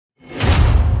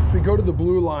go to the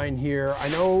blue line here, I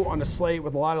know on a slate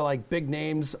with a lot of like big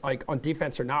names like on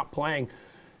defense are not playing.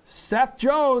 Seth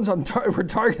Jones, we're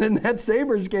targeting that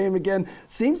Sabres game again.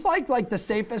 Seems like the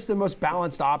safest and most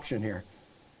balanced option here.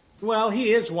 Well,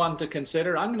 he is one to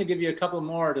consider. I'm going to give you a couple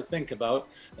more to think about.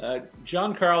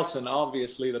 John Carlson,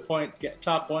 obviously the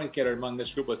top point getter among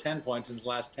this group with 10 points in his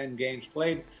last 10 games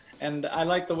played. And I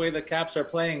like the way the Caps are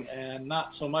playing, and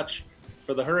not so much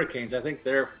for the Hurricanes. I think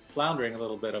they're floundering a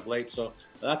little bit of late, so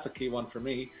that's a key one for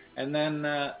me. And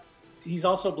then he's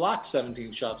also blocked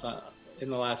 17 shots in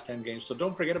the last 10 games. So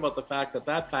don't forget about the fact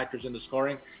that factors into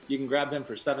scoring. You can grab him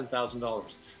for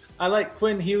 $7,000. I like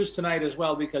Quinn Hughes tonight as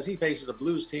well because he faces a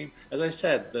Blues team. As I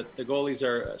said, that the goalies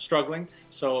are struggling.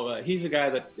 So he's a guy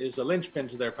that is a linchpin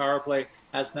to their power play,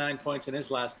 has 9 points in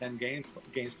his last 10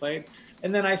 games played.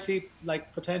 And then I see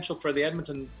like potential for the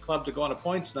Edmonton club to go on a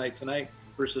points night tonight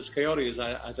versus Coyotes,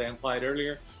 as I implied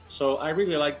earlier. So I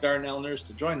really like Darnell Nurse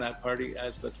to join that party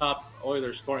as the top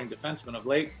Oilers scoring defenseman of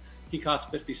late. He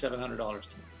costs $5,700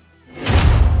 to me.